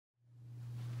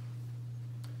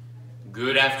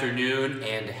Good afternoon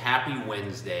and happy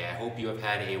Wednesday. I hope you have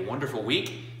had a wonderful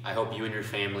week. I hope you and your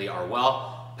family are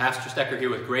well. Pastor Stecker here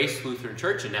with Grace Lutheran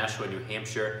Church in Nashua, New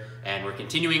Hampshire, and we're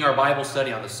continuing our Bible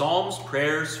study on the Psalms,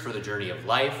 prayers for the journey of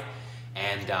life.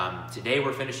 And today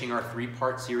we're finishing our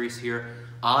three-part series here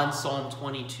on Psalm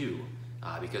 22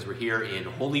 because we're here in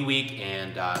Holy Week,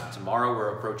 and tomorrow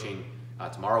we're approaching,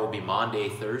 tomorrow will be Maundy,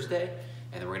 Thursday,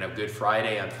 and then we're going to have Good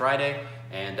Friday on Friday.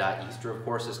 And Easter, of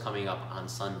course, is coming up on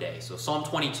Sunday. So Psalm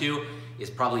 22 is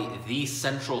probably the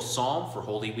central psalm for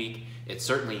Holy Week. It's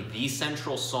certainly the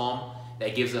central psalm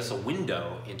that gives us a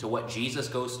window into what Jesus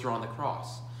goes through on the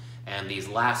cross. And these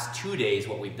last 2 days,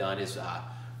 what we've done is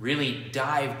really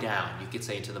dive down, you could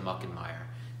say, into the muck and mire.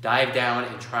 Dive down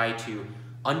and try to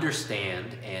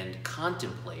understand and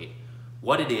contemplate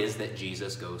what it is that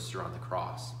Jesus goes through on the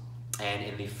cross. And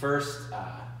in the first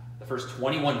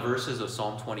 21 verses of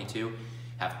Psalm 22,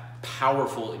 have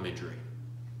powerful imagery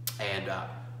and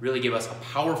really give us a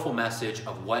powerful message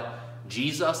of what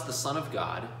Jesus, the Son of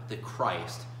God, the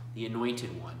Christ, the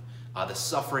Anointed One, the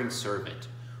suffering servant,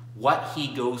 what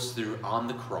he goes through on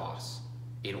the cross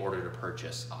in order to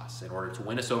purchase us, in order to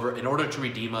win us over, in order to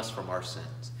redeem us from our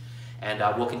sins. And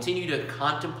we'll continue to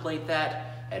contemplate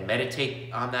that and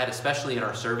meditate on that, especially in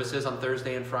our services on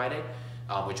Thursday and Friday,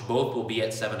 which both will be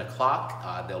at 7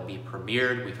 o'clock. They'll be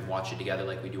premiered. We can watch it together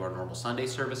like we do our normal Sunday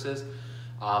services.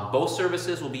 Both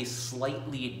services will be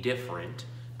slightly different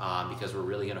because we're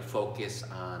really going to focus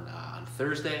on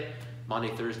Thursday.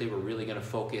 Monday, Thursday, we're really going to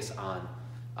focus on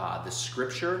the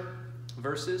scripture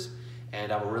verses.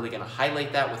 And we're really going to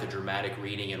highlight that with a dramatic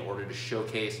reading in order to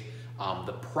showcase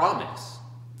the promise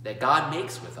that God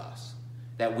makes with us,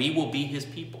 that we will be his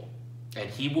people and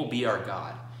he will be our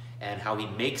God, and how he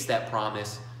makes that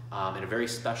promise in a very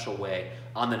special way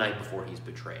on the night before he's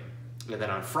betrayed. And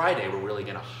then on Friday, we're really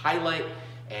going to highlight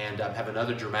and have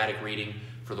another dramatic reading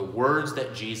for the words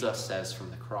that Jesus says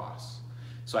from the cross.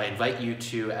 So I invite you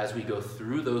to, as we go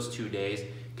through those 2 days,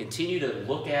 continue to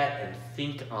look at and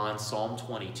think on Psalm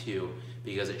 22,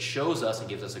 because it shows us and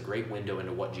gives us a great window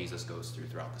into what Jesus goes through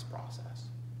throughout this process.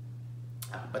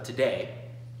 But today,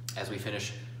 as we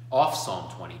finish off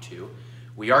Psalm 22,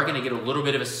 we are going to get a little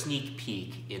bit of a sneak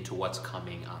peek into what's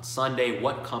coming on Sunday,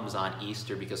 what comes on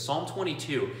Easter, because Psalm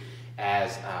 22,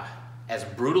 as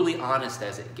brutally honest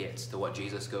as it gets to what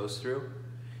Jesus goes through,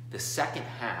 the second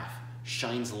half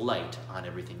shines light on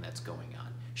everything that's going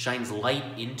on, shines light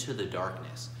into the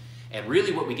darkness. And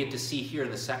really what we get to see here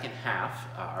in the second half,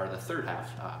 or the third half,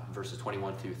 verses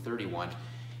 21 through 31,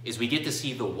 is we get to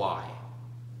see the why.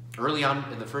 Early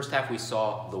on in the first half, we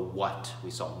saw the what.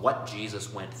 We saw what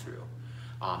Jesus went through.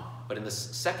 But in the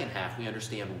second half, we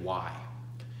understand why.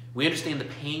 We understand the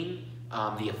pain,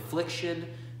 the affliction,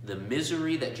 the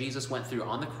misery that Jesus went through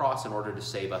on the cross in order to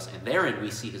save us. And therein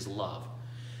we see his love.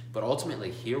 But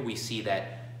ultimately here we see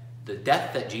that the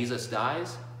death that Jesus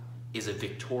dies is a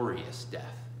victorious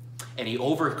death. And he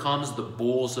overcomes the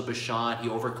bulls of Bashan. He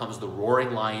overcomes the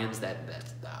roaring lions that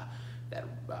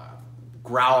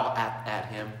growl at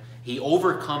him. He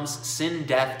overcomes sin,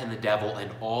 death, and the devil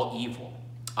and all evil.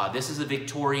 This is a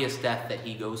victorious death that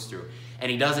he goes through.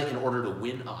 And he does it in order to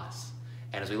win us.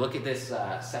 And as we look at this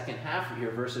second half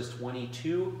here, verses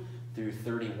 22 through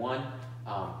 31,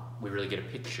 we really get a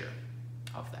picture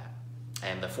of that.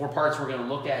 And the 4 parts we're going to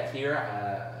look at here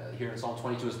in Psalm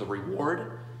 22 is the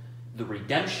reward, the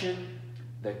redemption,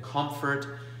 the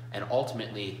comfort, and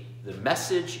ultimately the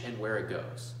message and where it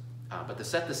goes. But to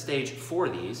set the stage for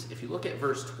these, if you look at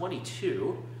verse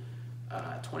 22,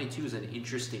 22 is an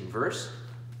interesting verse.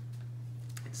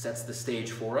 It sets the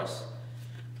stage for us.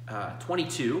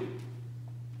 22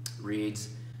 reads,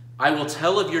 "I will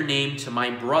tell of your name to my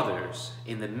brothers.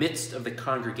 In the midst of the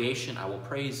congregation, I will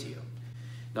praise you."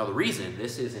 Now, the reason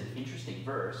this is an interesting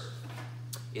verse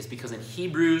is because in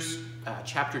Hebrews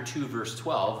chapter 2, verse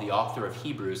 12, the author of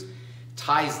Hebrews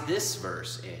ties this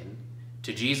verse in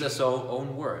to Jesus'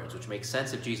 own words, which makes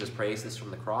sense if Jesus praised this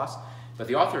from the cross. But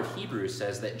the author of Hebrews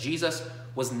says that Jesus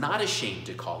was not ashamed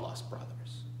to call us brothers,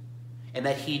 and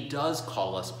that he does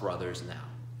call us brothers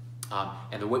now.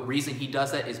 And the reason he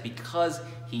does that is because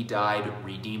he died,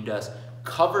 redeemed us,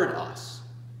 covered us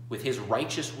with his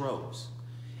righteous robes.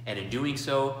 And in doing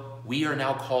so, we are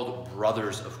now called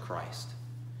brothers of Christ.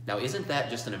 Now, isn't that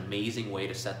just an amazing way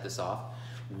to set this off?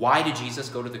 Why did Jesus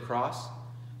go to the cross?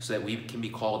 So that we can be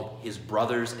called his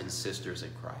brothers and sisters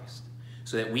in Christ.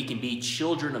 So that we can be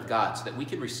children of God. So that we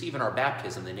can receive in our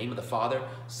baptism the name of the Father,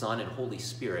 Son, and Holy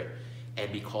Spirit,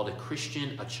 and be called a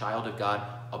Christian, a child of God,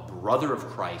 a brother of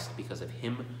Christ, because of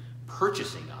him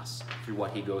purchasing us through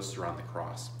what he goes through on the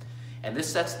cross. And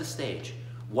this sets the stage.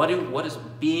 What does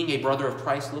being a brother of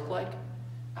Christ look like?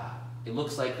 It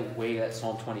looks like the way that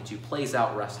Psalm 22 plays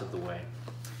out rest of the way.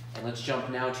 And let's jump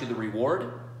now to the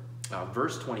reward,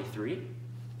 verse 23.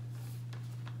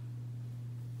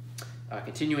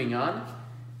 Continuing on,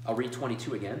 I'll read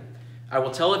 22 again. I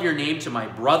will tell of your name to my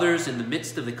brothers in the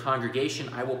midst of the congregation.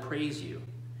 I will praise you.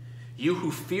 You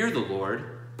who fear the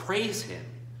Lord, praise him.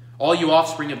 All you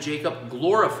offspring of Jacob,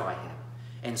 glorify him.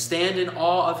 And stand in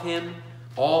awe of him,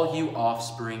 all you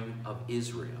offspring of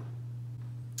Israel.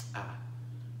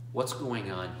 What's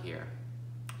going on here?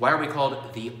 Why are we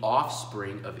called the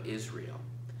offspring of Israel?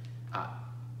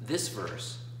 This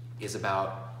verse is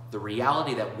about the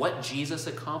reality that what Jesus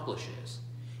accomplishes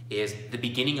is the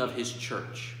beginning of his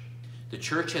church. The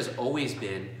church has always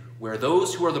been where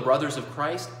those who are the brothers of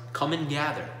Christ come and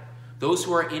gather. Those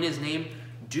who are in his name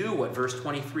do what verse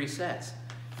 23 says.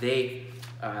 They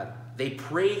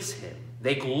praise him.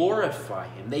 They glorify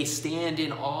him. They stand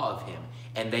in awe of him.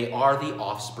 And they are the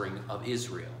offspring of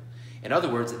Israel. In other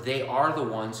words, they are the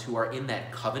ones who are in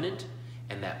that covenant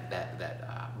and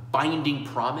that binding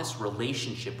promise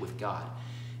relationship with God.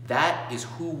 That is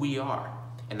who we are.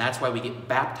 And that's why we get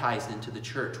baptized into the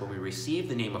church. When we receive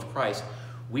the name of Christ,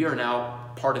 we are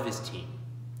now part of his team.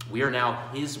 We are now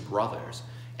his brothers.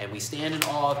 And we stand in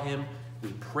awe of him.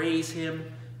 We praise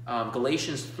him.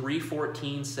 Galatians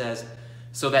 3:14 says,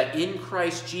 so that in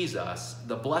Christ Jesus,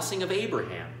 the blessing of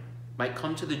Abraham might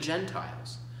come to the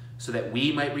Gentiles, so that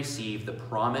we might receive the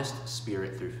promised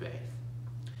Spirit through faith.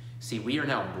 See, we are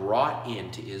now brought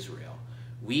into Israel.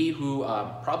 We who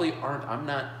probably aren't,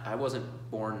 I wasn't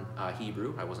born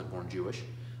Hebrew, I wasn't born Jewish,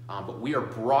 but we are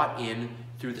brought in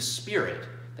through the Spirit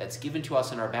that's given to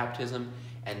us in our baptism,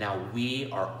 and now we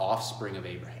are offspring of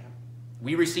Abraham.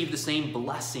 We receive the same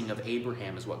blessing of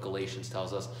Abraham is what Galatians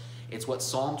tells us. It's what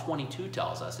Psalm 22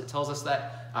 tells us. It tells us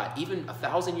that even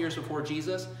 1,000 years before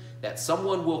Jesus, that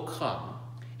someone will come,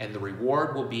 and the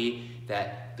reward will be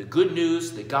that the good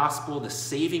news, the gospel, the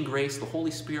saving grace, the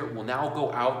Holy Spirit will now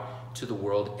go out to the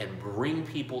world and bring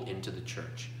people into the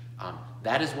church.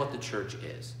 That is what the church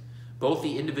is. Both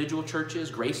the individual churches,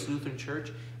 Grace Lutheran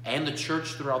Church, and the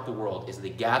church throughout the world is the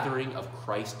gathering of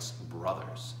Christ's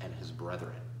brothers and his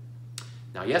brethren.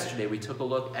 Now, yesterday we took a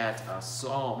look at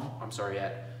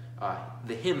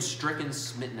the hymn Stricken,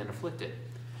 Smitten, and Afflicted.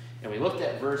 And we looked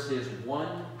at verses 1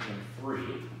 and 3.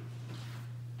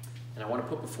 And I want to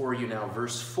put before you now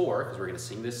verse 4, because we're going to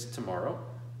sing this tomorrow.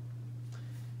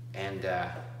 And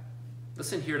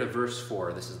listen here to verse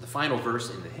 4. This is the final verse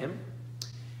in the hymn. It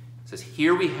says,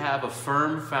 here we have a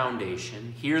firm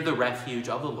foundation, here the refuge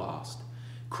of the lost.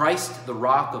 Christ, the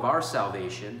rock of our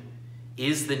salvation,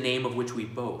 is the name of which we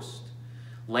boast.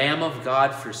 Lamb of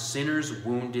God for sinners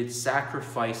wounded,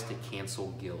 sacrificed to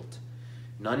cancel guilt.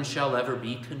 None shall ever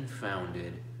be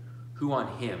confounded, who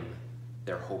on him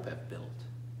their hope have built.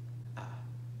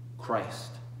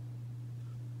 Christ,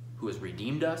 who has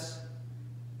redeemed us,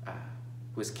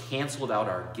 who has canceled out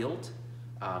our guilt,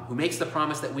 who makes the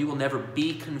promise that we will never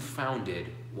be confounded.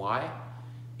 Why?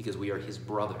 Because we are his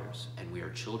brothers and we are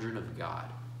children of God.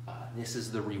 This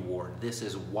is the reward. This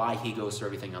is why he goes through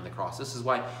everything on the cross. This is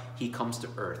why he comes to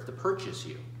earth, to purchase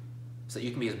you, so that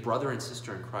you can be his brother and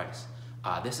sister in Christ.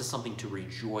 This is something to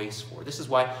rejoice for. This is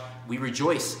why we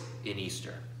rejoice in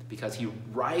Easter, because he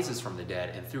rises from the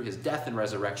dead, and through his death and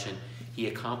resurrection, he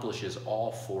accomplishes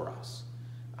all for us.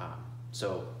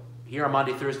 So here on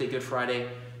Monday, Thursday, Good Friday,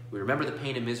 we remember the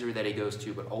pain and misery that he goes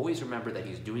to, but always remember that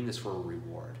he's doing this for a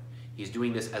reward. He's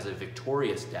doing this as a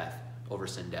victorious death over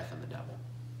sin, death, and the devil.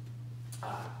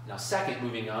 Now, second,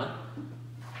 moving on,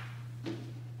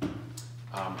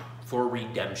 for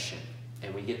redemption.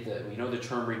 And we know the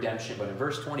term redemption, but in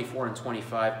verse 24 and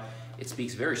 25, it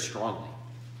speaks very strongly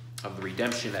of the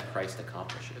redemption that Christ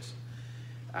accomplishes.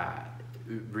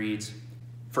 It reads,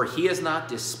 for he has not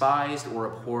despised or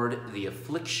abhorred the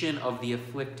affliction of the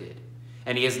afflicted,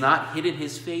 and he has not hidden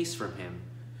his face from him,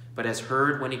 but has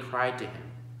heard when he cried to him.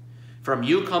 From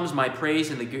you comes my praise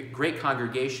in the great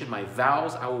congregation. My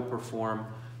vows I will perform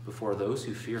before those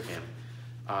who fear him.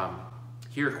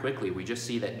 Here quickly, we just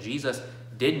see that Jesus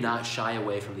did not shy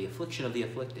away from the affliction of the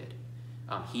afflicted.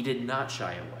 He did not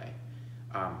shy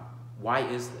away. Why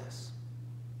is this?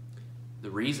 The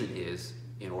reason is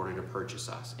in order to purchase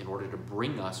us, in order to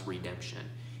bring us redemption.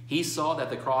 He saw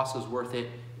that the cross was worth it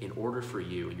in order for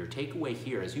you. And your takeaway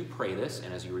here, as you pray this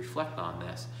and as you reflect on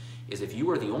this, is if you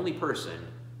were the only person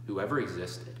who ever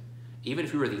existed, even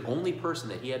if you were the only person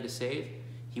that he had to save,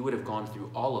 he would have gone through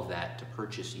all of that to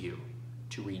purchase you,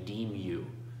 to redeem you,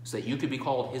 so that you could be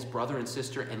called his brother and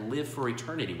sister and live for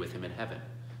eternity with him in heaven,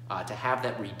 to have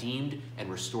that redeemed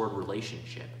and restored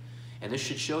relationship. And this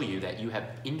should show you that you have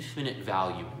infinite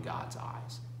value in God's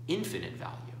eyes. Infinite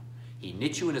value. He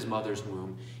knit you in his mother's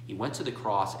womb. He went to the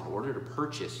cross in order to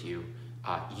purchase you.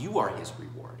 You are his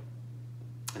reward.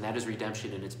 And that is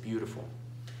redemption, and it's beautiful.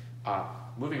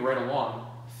 Moving right along,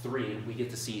 3, we get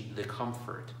to see the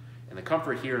comfort. And the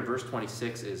comfort here in verse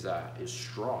 26 is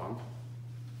strong.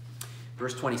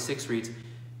 Verse 26 reads,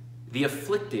 "The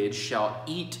afflicted shall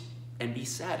eat and be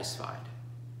satisfied.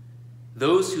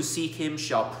 Those who seek him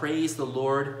shall praise the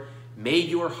Lord. May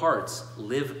your hearts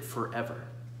live forever."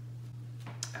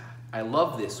 I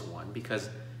love this one because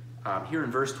here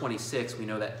in verse 26, we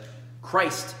know that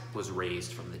Christ was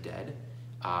raised from the dead.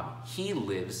 He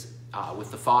lives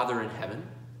with the Father in heaven.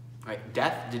 Right?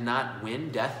 Death did not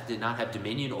win. Death did not have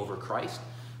dominion over Christ.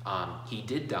 He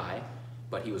did die,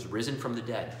 but he was risen from the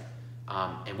dead.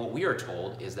 And what we are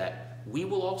told is that we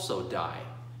will also die,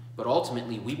 but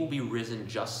ultimately we will be risen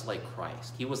just like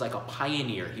Christ. He was like a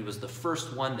pioneer. He was the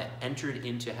first one that entered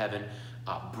into heaven,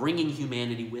 bringing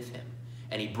humanity with him.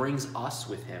 And he brings us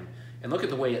with him. And look at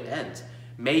the way it ends.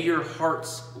 May your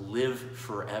hearts live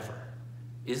forever.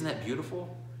 Isn't that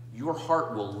beautiful? Your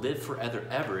heart will live forever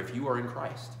ever if you are in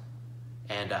Christ.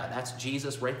 And that's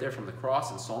Jesus right there from the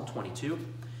cross in Psalm 22.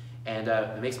 And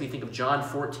it makes me think of John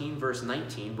 14, verse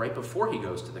 19, right before he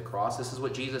goes to the cross. This is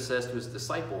what Jesus says to his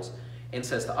disciples and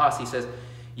says to us. He says,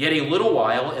 "Yet a little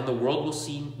while, and the world will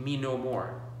see me no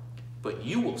more. But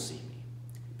you will see me.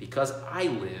 Because I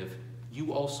live,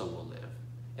 you also will live."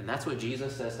 And that's what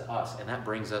Jesus says to us. And that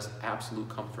brings us absolute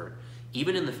comfort.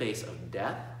 Even in the face of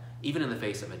death, even in the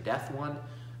face of a death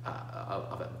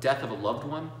of a loved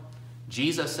one,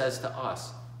 Jesus says to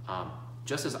us,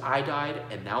 just as I died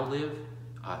and now live,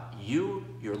 you,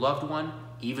 your loved one,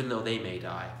 even though they may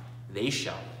die, they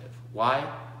shall live.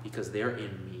 Why? Because they're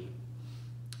in me.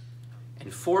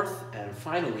 And fourth, and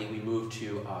finally, we move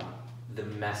to the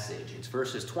message. It's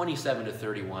verses 27 to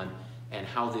 31, and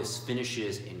how this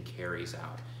finishes and carries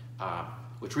out,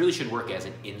 which really should work as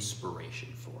an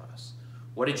inspiration for us.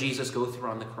 What did Jesus go through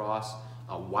on the cross?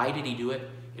 Why did he do it?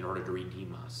 In order to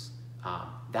redeem us.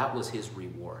 That was his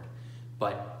reward.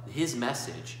 But his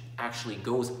message actually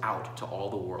goes out to all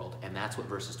the world, and that's what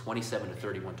verses 27 to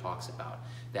 31 talks about.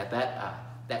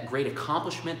 That great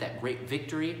accomplishment, that great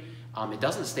victory, it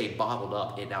doesn't stay bottled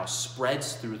up. It now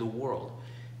spreads through the world.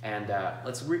 And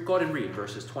let's go ahead and read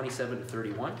verses 27 to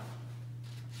 31.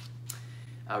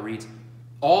 Reads,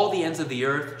 "All the ends of the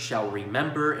earth shall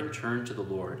remember and turn to the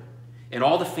Lord, and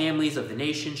all the families of the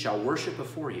nation shall worship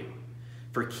before you.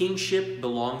 For kingship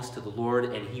belongs to the Lord,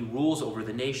 and he rules over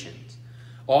the nations.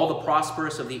 All the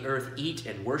prosperous of the earth eat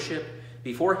and worship.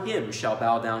 Before him shall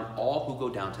bow down all who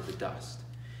go down to the dust,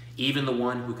 even the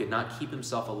one who could not keep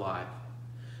himself alive.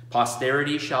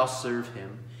 Posterity shall serve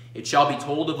him. It shall be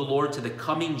told of the Lord to the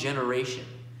coming generation.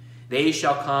 They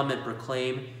shall come and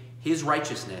proclaim his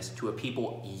righteousness to a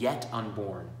people yet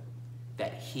unborn,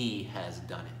 that he has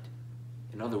done it."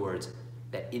 In other words,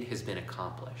 that it has been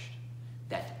accomplished,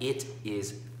 that it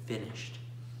is finished.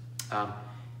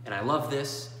 And I love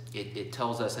this. It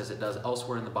tells us, as it does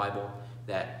elsewhere in the Bible,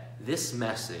 that this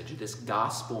message, this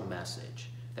gospel message,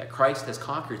 that Christ has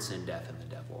conquered sin, death, and the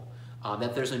devil,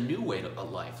 that there's a new way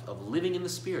of life, of living in the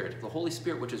Spirit, the Holy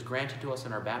Spirit, which is granted to us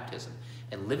in our baptism,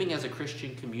 and living as a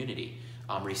Christian community,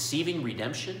 receiving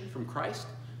redemption from Christ.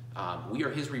 We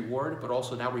are his reward, but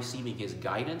also now receiving his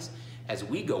guidance as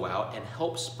we go out and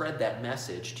help spread that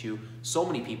message to so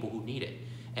many people who need it.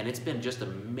 And it's been just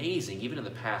amazing, even in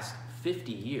the past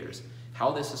 50 years,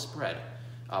 how this has spread.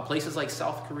 Places like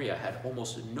South Korea had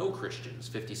almost no Christians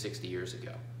 50, 60 years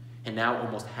ago, and now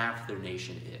almost half their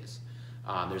nation is.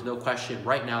 There's no question,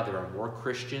 right now there are more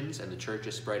Christians, and the church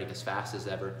is spreading as fast as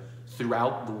ever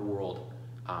throughout the world.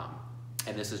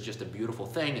 And this is just a beautiful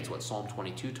thing. It's what Psalm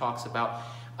 22 talks about.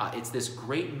 It's this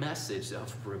great message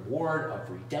of reward, of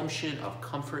redemption, of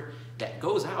comfort that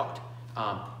goes out.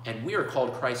 And we are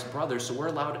called Christ's brothers, so we're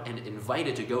allowed and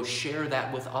invited to go share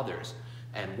that with others.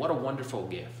 And what a wonderful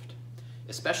gift,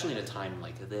 especially in a time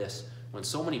like this, when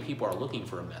so many people are looking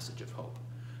for a message of hope.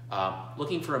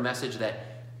 Looking for a message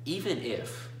that even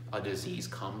if a disease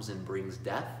comes and brings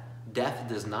death, death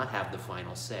does not have the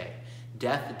final say.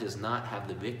 Death does not have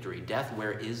the victory. Death,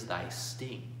 where is thy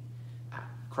sting?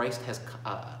 Christ has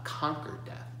conquered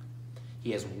death.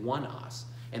 He has won us.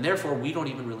 And therefore, we don't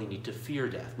even really need to fear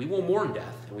death. We will mourn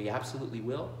death, and we absolutely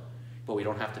will, but we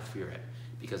don't have to fear it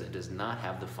because it does not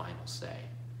have the final say.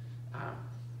 One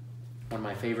of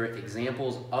my favorite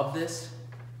examples of this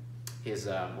is,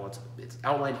 it's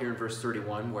outlined here in verse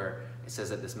 31, where it says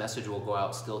that this message will go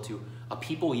out still to a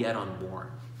people yet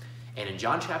unborn. And in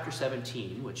John chapter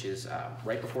 17, which is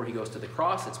right before he goes to the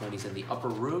cross, it's when he's in the upper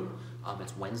room.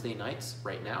 It's Wednesday nights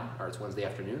right now, or it's Wednesday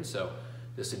afternoon, so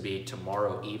this would be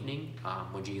tomorrow evening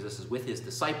when Jesus is with his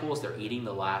disciples. They're eating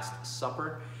the Last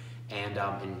Supper. And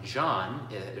in John,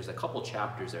 there's a couple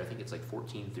chapters there, I think it's like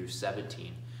 14 through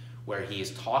 17, where he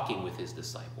is talking with his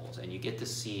disciples. And you get to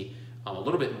see a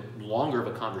little bit longer of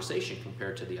a conversation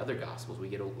compared to the other Gospels. We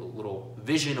get a little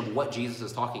vision of what Jesus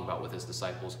is talking about with his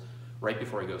disciples right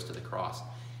before he goes to the cross.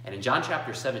 And in John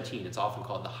chapter 17, it's often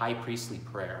called the high priestly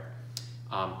prayer.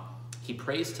 He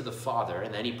prays to the Father,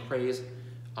 and then he prays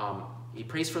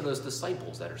for those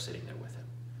disciples that are sitting there with him.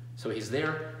 So he's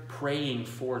there praying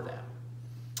for them.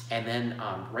 And then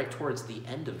right towards the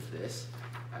end of this,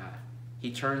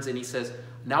 he turns and he says,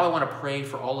 now I want to pray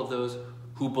for all of those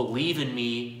who believe in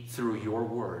me through your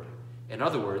word. In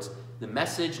other words, the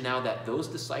message now that those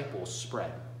disciples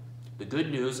spread, the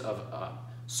good news of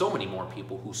so many more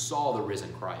people who saw the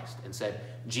risen Christ and said,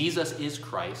 Jesus is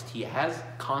Christ, he has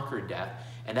conquered death,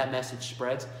 and that message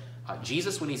spreads.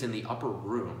 Jesus, when he's in the upper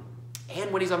room,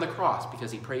 and when he's on the cross,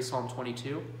 because he prays Psalm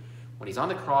 22, when he's on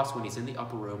the cross, when he's in the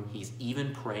upper room, he's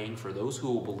even praying for those who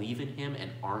will believe in him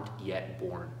and aren't yet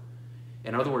born.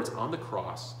 In other words, on the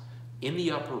cross, in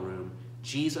the upper room,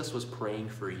 Jesus was praying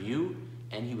for you,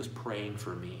 and he was praying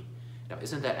for me. Now,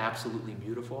 isn't that absolutely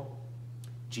beautiful?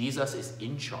 Jesus is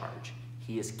in charge.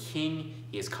 He is king.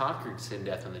 He has conquered sin,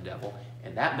 death, and the devil.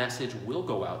 And that message will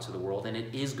go out to the world, and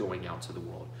it is going out to the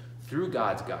world through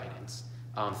God's guidance,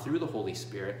 through the Holy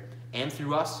Spirit, and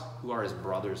through us who are his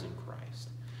brothers in Christ.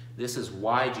 This is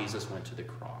why Jesus went to the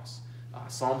cross.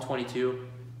 Psalm 22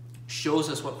 shows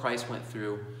us what Christ went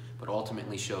through, but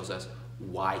ultimately shows us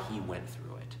why he went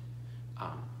through it.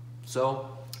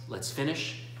 So let's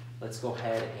finish. Let's go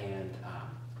ahead and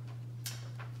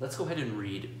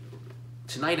read.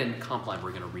 Tonight in Compline,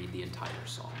 we're going to read the entire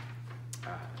psalm.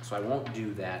 So I won't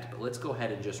do that, but let's go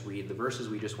ahead and just read the verses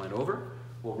we just went over.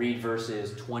 We'll read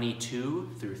verses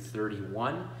 22 through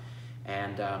 31,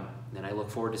 and then I look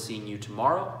forward to seeing you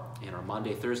tomorrow in our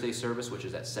Monday, Thursday service, which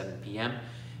is at 7 p.m.,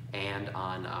 and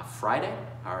on Friday,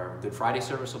 our Good Friday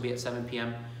service will be at 7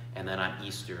 p.m., and then on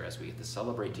Easter as we get to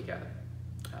celebrate together.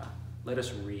 Let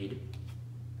us read.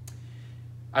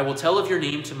 I will tell of your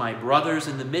name to my brothers.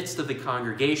 In the midst of the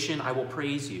congregation, I will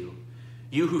praise you.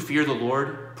 You who fear the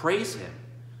Lord, praise him.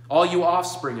 All you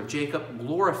offspring of Jacob,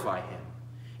 glorify him.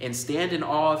 And stand in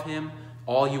awe of him,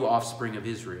 all you offspring of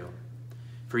Israel.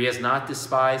 For he has not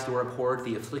despised or abhorred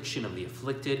the affliction of the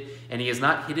afflicted, and he has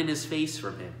not hidden his face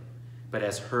from him, but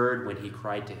has heard when he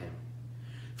cried to him.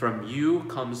 From you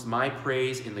comes my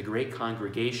praise in the great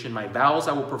congregation. My vows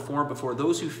I will perform before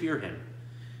those who fear him.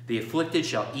 The afflicted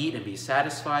shall eat and be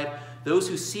satisfied. Those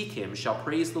who seek him shall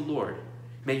praise the Lord.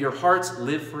 May your hearts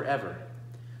live forever.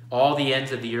 All the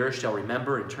ends of the earth shall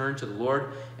remember and turn to the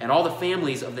Lord, and all the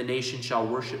families of the nation shall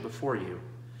worship before you.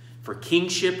 For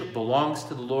kingship belongs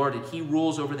to the Lord, and he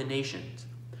rules over the nations.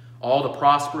 All the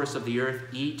prosperous of the earth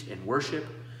eat and worship.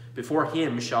 Before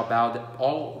him shall bow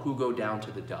all who go down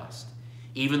to the dust,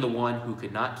 even the one who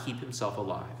could not keep himself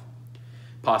alive.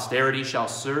 Posterity shall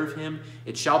serve him.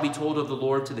 It shall be told of the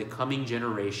Lord to the coming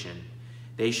generation.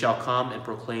 They shall come and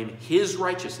proclaim his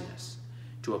righteousness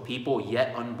to a people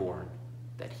yet unborn,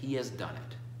 that he has done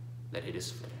it, that it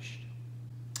is finished.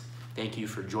 Thank you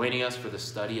for joining us for the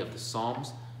study of the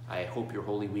Psalms. I hope your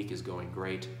Holy Week is going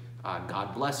great.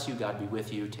 God bless you. God be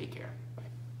with you. Take care.